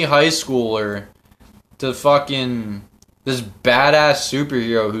lonely high schooler to fucking this badass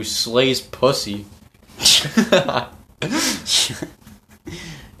superhero who slays pussy.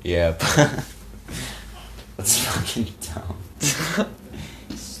 Yeah. That's fucking dumb.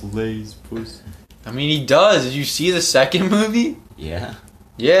 Slays pussy. I mean, he does. Did you see the second movie? Yeah.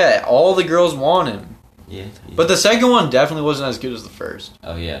 Yeah, all the girls want him. Yeah. But the second one definitely wasn't as good as the first.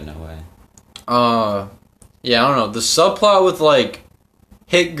 Oh yeah, no way. Yeah, I don't know. The subplot with like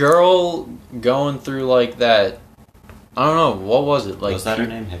Hit Girl going through like that. I don't know, what was it? Like Was that her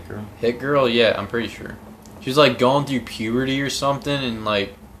name, Hit Girl? Hit Girl, yeah, I'm pretty sure. She was like going through puberty or something, and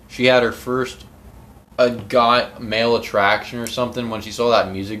like she had her first male attraction or something when she saw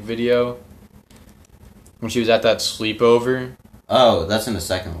that music video. When she was at that sleepover. Oh, that's in the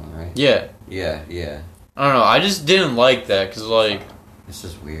second one, right? Yeah. Yeah, yeah. I don't know, I just didn't like that, because like, It's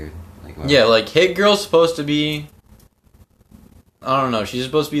just weird. Like, yeah, like Hit Girl's supposed to be, I don't know, she's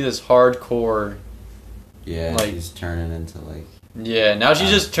supposed to be this hardcore. Yeah, like- she's turning into like. Yeah, now she's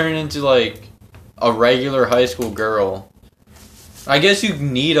just turned into like a regular high school girl. I guess you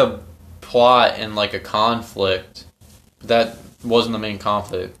need a plot and like a conflict. But that wasn't the main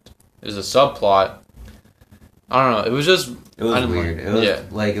conflict. It was a subplot. I don't know. It was just It was I didn't weird. like- It was yeah.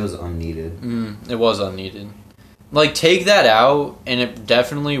 like it was unneeded. It was unneeded. Like take that out, and it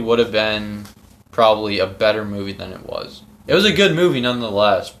definitely would have been probably a better movie than it was. It was a good movie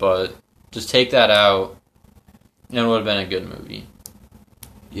nonetheless, but just take that out, and it would have been a good movie.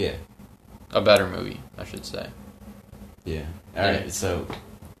 Yeah. A better movie, I should say. Yeah. All right. Yeah. So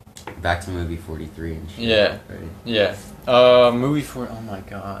back to movie 43 and shit. Yeah. Right. Yeah. Movie for oh my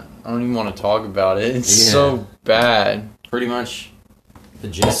god. I don't even want to talk about it. It's Yeah. so bad. Pretty much, the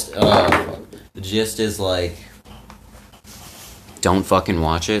gist is like, don't fucking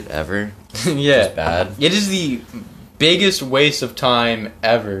watch it ever. Yeah. It's bad. It is the biggest waste of time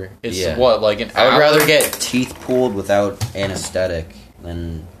ever. It's Yeah. what, like an I would hour? rather get teeth pulled without anesthetic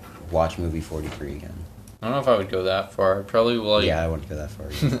than watch movie 43 again. I don't know if I would go that far. I'd probably like Yeah, I wouldn't go that far.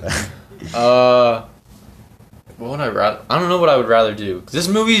 Either. what would I rather I don't know what I would rather do. 'Cause this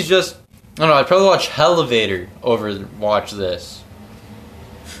movie is just I don't know, I'd probably watch Elevator over watch this.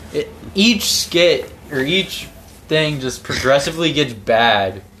 Each skit or each thing just progressively gets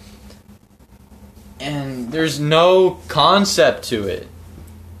bad. And there's no concept to it.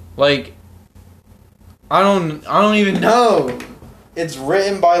 Like I don't even know. It's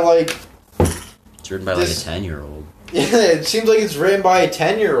written by like It's written by like a This- 10-year-old. yeah, it seems like it's written by a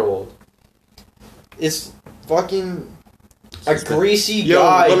 10-year-old. It's fucking a greasy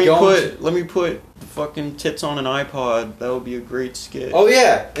guy going. let me put fucking tits on an iPod. That would be a great skit. Oh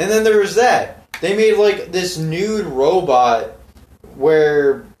yeah, and then there was that. They made like this nude robot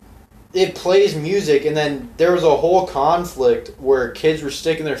where it plays music, and then there was a whole conflict where kids were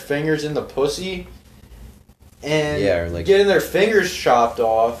sticking their fingers in the pussy and Yeah, or like- getting their fingers chopped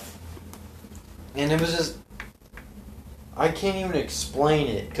off, and it was just. I can't even explain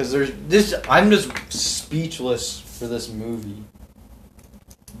it because there's this. I'm just speechless for this movie.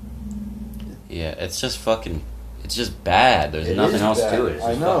 Yeah, it's just fucking. It's just bad. There's It nothing is else bad. to it. It's I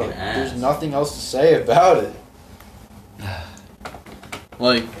just know. fucking ass. There's nothing else to say about it.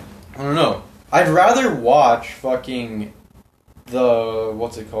 Like, I don't know. I'd rather watch fucking the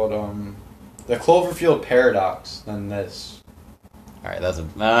what's it called? The Cloverfield Paradox than this. All right, that's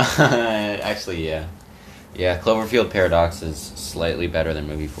a. Actually, yeah. Yeah, Cloverfield Paradox is slightly better than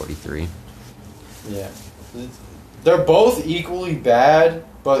movie 43. Yeah. They're both equally bad,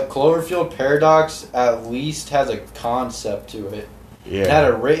 but Cloverfield Paradox at least has a concept to it. It had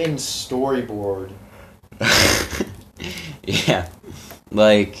a written storyboard. Yeah.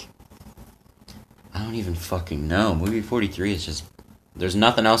 Like, I don't even fucking know. Movie 43 is just. There's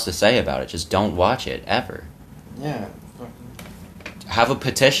nothing else to say about it. Just don't watch it, ever. Yeah. Have a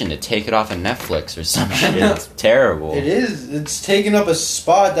petition to take it off of Netflix or some shit. It's terrible. It is. It's taking up a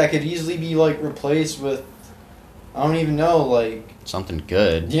spot that could easily be like replaced with. I don't even know, like Something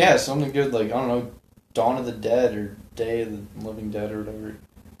good. yeah, something good like I don't know, Dawn of the Dead or Day of the Living Dead or whatever.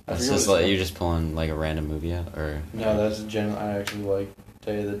 I It's forget just what like it's you're just pulling like a random movie out, or called. No, that's a general. I actually like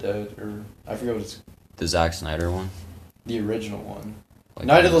Day of the Dead, or I forget what it's. the Zack Snyder one. The original one. Like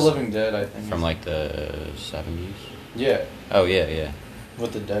Night of the from- Living Dead, I think. from like the 70s. Yeah, Oh yeah.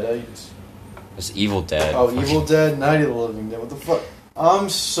 with the Deadites. It's Evil Dead. Oh, Evil Dead, Night of the Living Dead. What the fuck?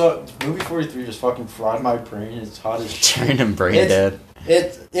 Movie 43 just fucking fried my brain. It's hot as shit. Turned him brain It's- dead.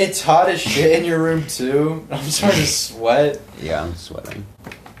 It's hot as shit in your room too. I'm starting to sweat. Yeah, I'm sweating.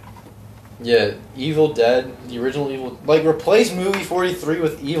 Yeah, Evil Dead, the original Evil. Like, replace movie 43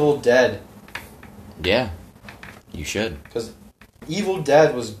 with Evil Dead. Yeah, you should. Evil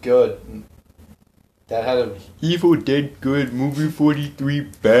Dead was good. That had a. Evil Dead good, movie 43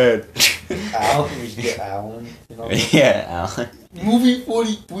 bad. Alan, we should get Alan. You know? Yeah, Alan. Movie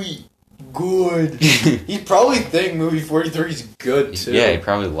 43, good. He'd probably think movie 43 is good too. Yeah, he'd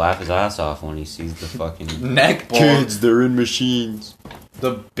probably laugh his ass off when he sees the fucking Neck balls. they're in machines.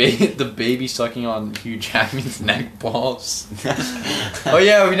 The baby sucking on Hugh Jackman's neck balls. Oh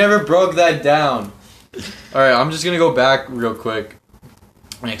yeah, we never broke that down. Alright, I'm just gonna go back real quick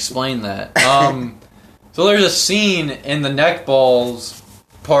and explain that. So there's a scene in the neck balls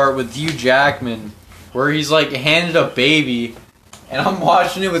part with Hugh Jackman where he's like handed a baby, and I'm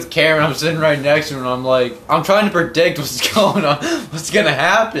watching it with Cameron. I'm sitting right next to him, and I'm like, I'm trying to predict what's going on, what's gonna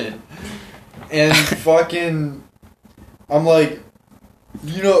happen, and fucking, I'm like,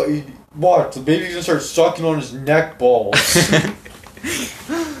 you know, watch, the baby's gonna start sucking on his neck balls.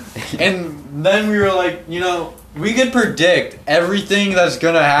 And then we were like, you know, we could predict everything that's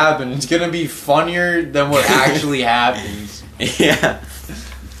gonna happen. It's gonna be funnier than what actually happens. Yeah.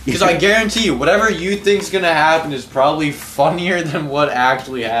 Because I guarantee you, whatever you think's gonna happen is probably funnier than what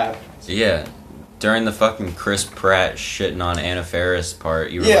actually happens. Yeah. During the fucking Chris Pratt shitting on Anna Faris part,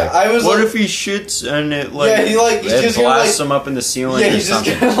 you were Yeah, like, I was what like- if he shits and it like, Yeah, he's it just gonna, blasts like- him up in the ceiling Yeah, or he's just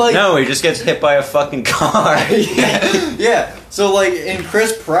something? gonna, like- No, he just gets hit by a fucking car. Yeah. So like in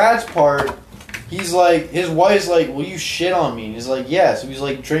Chris Pratt's part, he's like, his wife's like, "Will you shit on me?" And he's like, "Yeah." So he's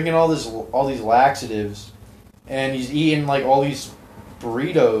like drinking all these laxatives, and he's eating like all these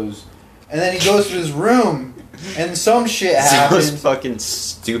burritos, and then he goes to his room, and some shit Those happens. fucking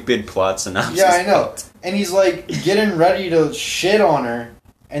stupid plot synopsis. Yeah, I know. And he's like getting ready to shit on her,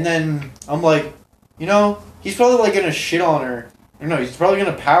 and then I'm like, you know, he's probably like gonna shit on her. Or no, he's probably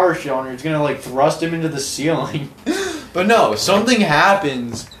gonna power shit on her. He's gonna like thrust him into the ceiling. But no, something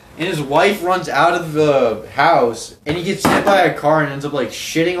happens, and his wife runs out of the house, and he gets hit by a car and ends up like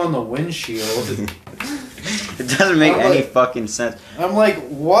shitting on the windshield. It doesn't make I'm any like- fucking sense. I'm like,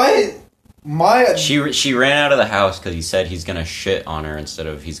 what? My She ran out of the house because he said he's gonna shit on her instead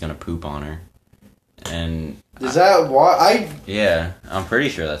of he's gonna poop on her. And is that why yeah, I'm pretty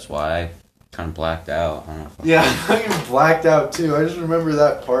sure that's why I kind of blacked out. I don't know if Yeah, I fucking blacked out too. I just remember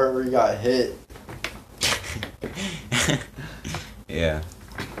that part where he got hit. Yeah.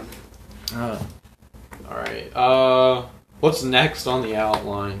 Alright, what's next on the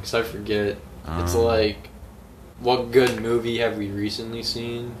outline? Because I forget. It's like, what good movie have we recently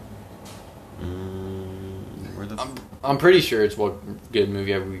seen? Where the I'm pretty sure it's what good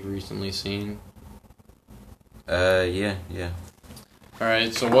movie have we recently seen. yeah.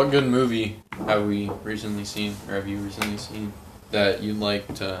 Alright, so what good movie have we recently seen, or have you recently seen, that you'd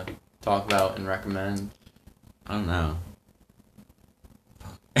like to talk about and recommend? I don't know.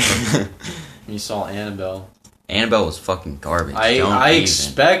 You saw Annabelle. Annabelle was fucking garbage. I even.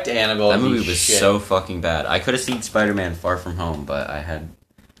 expect Annabelle That to be movie was shit. so fucking bad. I could have seen Spider-Man Far From Home, but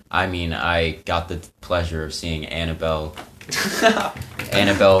I got the pleasure of seeing Annabelle.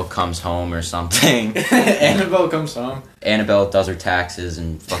 Annabelle Comes Home or something. Annabelle Comes Home. Annabelle does her taxes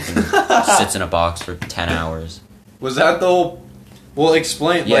and fucking sits in a box for 10 hours. Was that the whole... Well,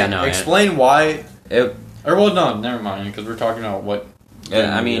 explain... Yeah, like, no, explain why... It, Or, well, no, never mind, because we're talking about what...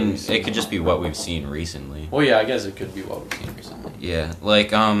 yeah, I mean, it could just be what we've seen recently. Well, yeah, I guess it could be what we've seen recently. Yeah,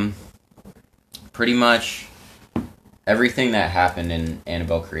 like, pretty much everything that happened in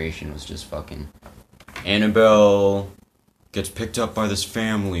Annabelle creation was just fucking... Annabelle gets picked up by this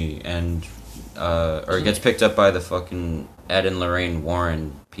family and, or gets picked up by the fucking Ed and Lorraine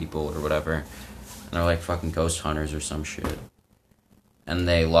Warren people or whatever. And they're like fucking ghost hunters or some shit. And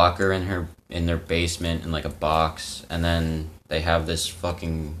they lock her in their basement in like a box, and then they have this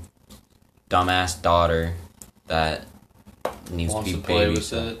fucking dumbass daughter that needs Wants to be to play with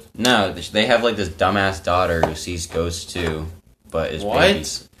babysat. it? No, they have like this dumbass daughter who sees ghosts too, but is What?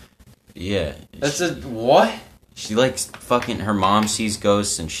 babys. Yeah. That's a... What? She like fucking her mom sees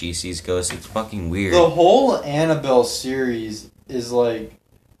ghosts and she sees ghosts. It's fucking weird. The whole Annabelle series is like...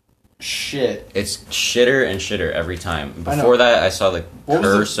 shit. It's shitter and shitter every time. I know. Before that, I saw the What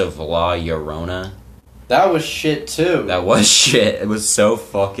was Curse of La Llorona. That was shit too. That was shit. It was so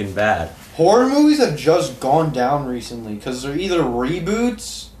fucking bad. Horror movies have just gone down recently because they're either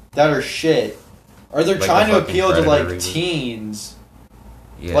reboots that are shit, or they're Like trying the to fucking appeal to Predator like reboot. teens,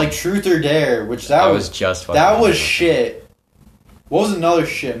 Yeah. like Truth or Dare, which that was just fucking that was horrible. shit. What was another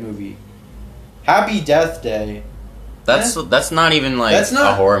shit movie? Happy Death Day. That's not even like That's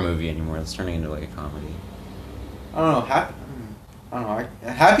not- a horror movie anymore. It's turning into like a comedy. I don't know.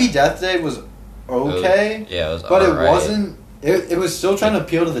 Happy Death Day was okay, Yeah, it was but alright. it wasn't. It was still trying to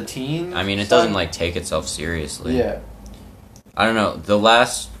appeal to the teens. I mean, it side. doesn't like take itself seriously. Yeah, I don't know. The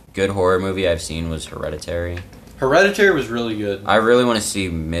last good horror movie I've seen was Hereditary. Hereditary was really good. I really want to see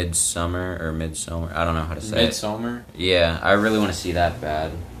Midsummer. I don't know how to say it. Midsummer. Yeah, I really want to see that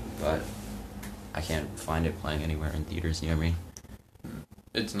bad, but I can't find it playing anywhere in theaters near me.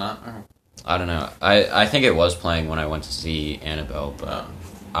 It's not. Oh. I don't know. I think it was playing when I went to see Annabelle, but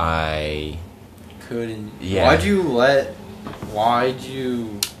I Couldn't. Yeah. Why'd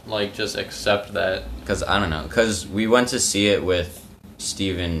you like just accept that? because I don't know because we went to see it with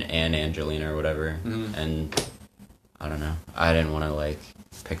Steven and Angelina or whatever, Mhm. and I don't know. I didn't want to like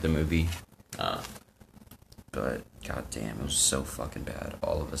pick the movie, but goddamn, it was so fucking bad.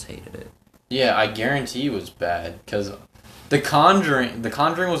 All of us hated it. Yeah, I guarantee it was bad because The Conjuring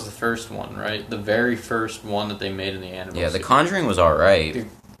was the first one, right? The very first one that they made in the Annabelle. Yeah, The series. Conjuring was alright.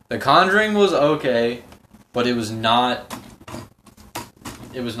 The Conjuring was okay, but it was not.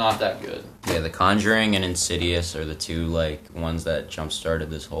 It was not that good. Yeah, The Conjuring and Insidious are the two like ones that jump started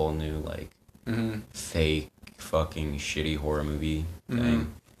this whole new like Mm-hmm. fake fucking shitty horror movie Mhm.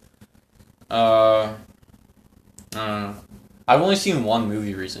 thing. I don't know. I've only seen one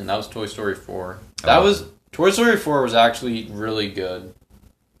movie recently. That was Toy Story 4. Toy Story 4 was actually really good.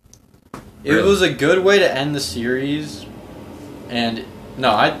 It Really? was a good way to end the series, and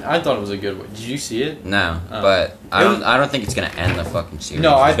no, I thought it was a good way. Did you see it? No, Oh. but I It don't. was- I don't think it's gonna end the fucking series.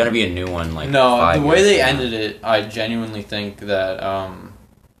 No, There's I- gonna be a new one like No, 5 the way years they from now. ended it, I genuinely think that.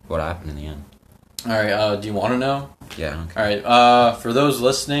 What happened in the end? All right, do you want to know? Yeah. Okay. All right, for those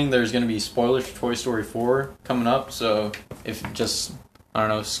listening, there's going to be spoilers for Toy Story 4 coming up, so if just, I don't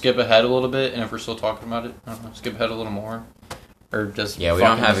know, skip ahead a little bit, and if we're still talking about it, I don't know, skip ahead a little more, or just Yeah, we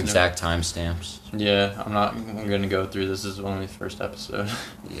don't fucking have listen to- exact timestamps. Yeah, I'm going to go through this. This is only the first episode.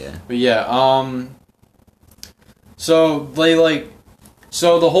 Yeah. But yeah, so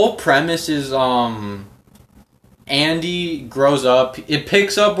so the whole premise is, Andy grows up. It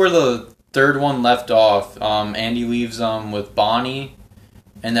picks up where the third one left off. Andy leaves with Bonnie,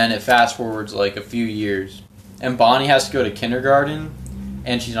 and then it fast forwards like a few years, and Bonnie has to go to kindergarten,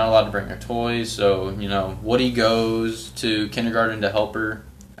 and she's not allowed to bring her toys. So Woody goes to kindergarten to help her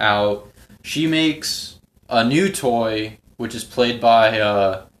out. She makes a new toy, which is played by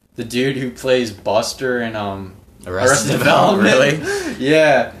the dude who plays Buster in Arrested Development. Really?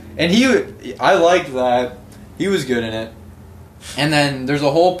 Yeah, and I liked that. He was good in it. And then there's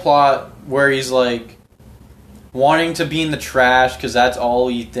a whole plot where he's like wanting to be in the trash because that's all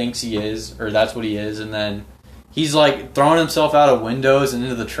he thinks he is, or that's what he is. And then he's like throwing himself out of windows and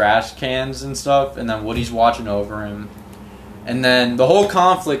into the trash cans and stuff. And then Woody's watching over him. And then the whole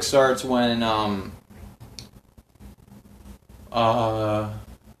conflict starts when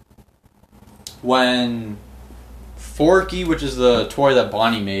Forky, which is the toy that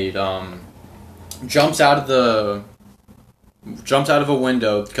Bonnie made, jumps out of a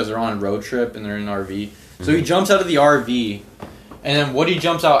window because they're on a road trip and they're in an RV. So he jumps out of the RV, and then Woody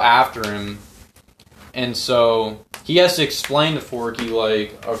jumps out after him, and so he has to explain to Forky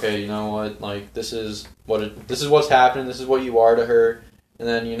like, okay, you know what, like this is what's happening. This is what you are to her, and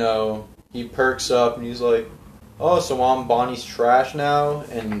then he perks up and he's like, oh, so I'm Bonnie's trash now,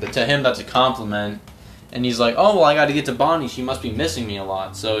 and to him that's a compliment, and he's like, oh well, I got to get to Bonnie. She must be missing me a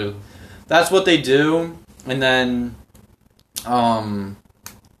lot. So that's what they do, and then well,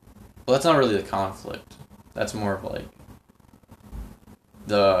 that's not really the conflict. That's more of like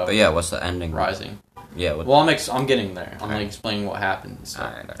the But yeah, what's the ending? rising. Yeah. What, Well, I'm getting there. I'm like Alright. explaining what happened and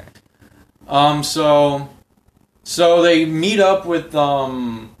stuff. Alright. So they meet up with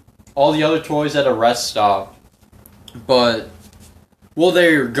all the other toys at a rest stop, but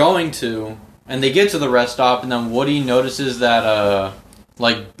they're going to, and they get to the rest stop, and then Woody notices that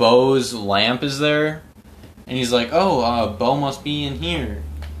like Bo's lamp is there, and he's like, oh, Bo must be in here.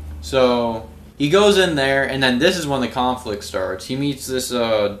 So he goes in there, and then this is when the conflict starts. He meets this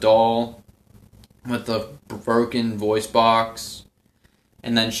doll with the broken voice box,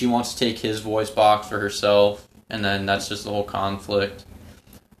 and then she wants to take his voice box for herself, and then that's just the whole conflict.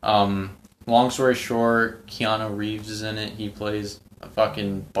 Long story short, Keanu Reeves is in it. He plays a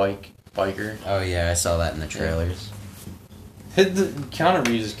fucking biker. Oh yeah, I saw that in the trailers. Keanu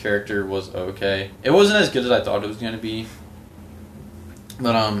Reeves' character was okay. It wasn't as good as I thought it was gonna be.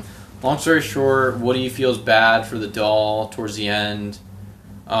 But long story short, Woody feels bad for the doll towards the end.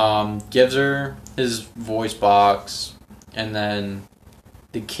 Gives her his voice box, and then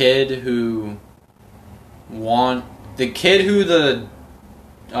the kid who the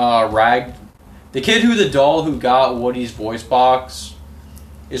doll who got Woody's voice box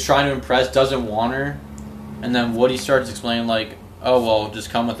is trying to impress doesn't want her, and then Woody starts explaining like, oh well, just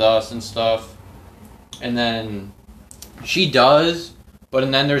come with us and stuff, and then she does, but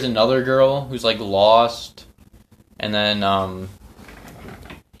and then there's another girl who's like lost, and then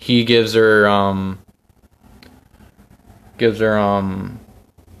he gives the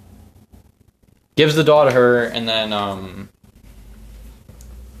doll to her, and then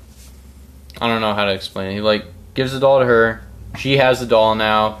I don't know how to explain it. He like gives the doll to her. She has the doll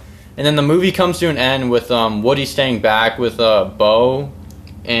now, and then the movie comes to an end with Woody staying back with Bo,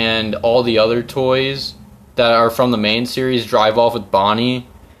 and all the other toys that are from the main series drive off with Bonnie.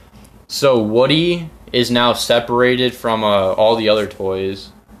 So Woody is now separated from all the other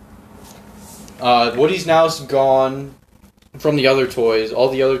toys. Woody's now gone from the other toys. All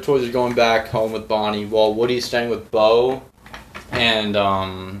the other toys are going back home with Bonnie, while Woody's staying with Bo.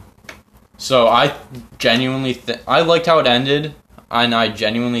 And so I genuinely I liked how it ended, and I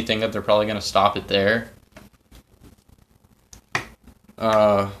genuinely think that they're probably gonna stop it there.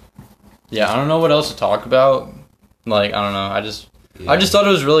 Yeah, I don't know what else to talk about. Like, I don't know. I just thought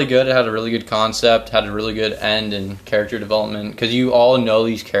it was really good. It had a really good concept, had a really good end and character development, because you all know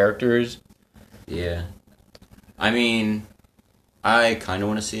these characters. Yeah. I mean, I kind of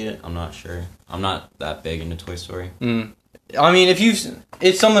want to see it. I'm not sure. I'm not that big into Toy Story. I mean,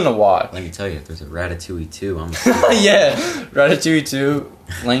 it's something to watch. Let me tell you, if there's a Ratatouille 2, I'm yeah, Ratatouille 2,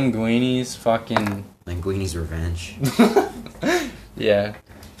 Linguini's fucking... Linguini's Revenge. Yeah.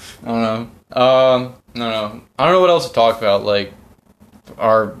 I don't know. No. I don't know what else to talk about. Like,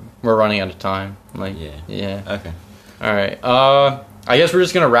 we're running out of time. Like, yeah. Okay. All right. I guess we're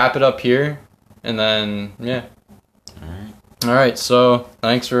just gonna wrap it up here, and then yeah. All right. So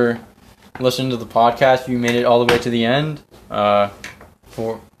thanks for listening to the podcast. If you made it all the way to the end.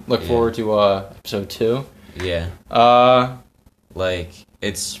 Look forward to episode 2. Yeah. Like,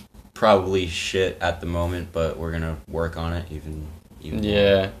 it's probably shit at the moment, but we're gonna work on it even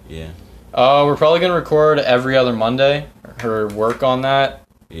yeah. more. Yeah. We're probably gonna record every other Monday, or work on that.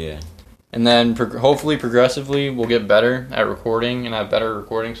 Yeah. And then hopefully progressively we'll get better at recording and have better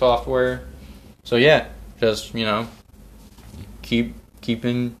recording software. So yeah, just keep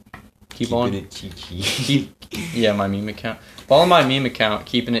on it cheeky. Yeah, my meme account. Follow my meme account,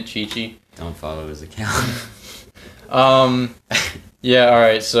 keeping it cheeky. Don't follow his account. Yeah,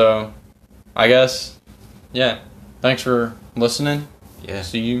 alright, so I guess thanks for listening. Yeah.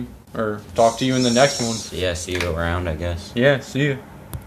 See you or talk to you in the next one. Yeah, see you around, I guess. Yeah, see you.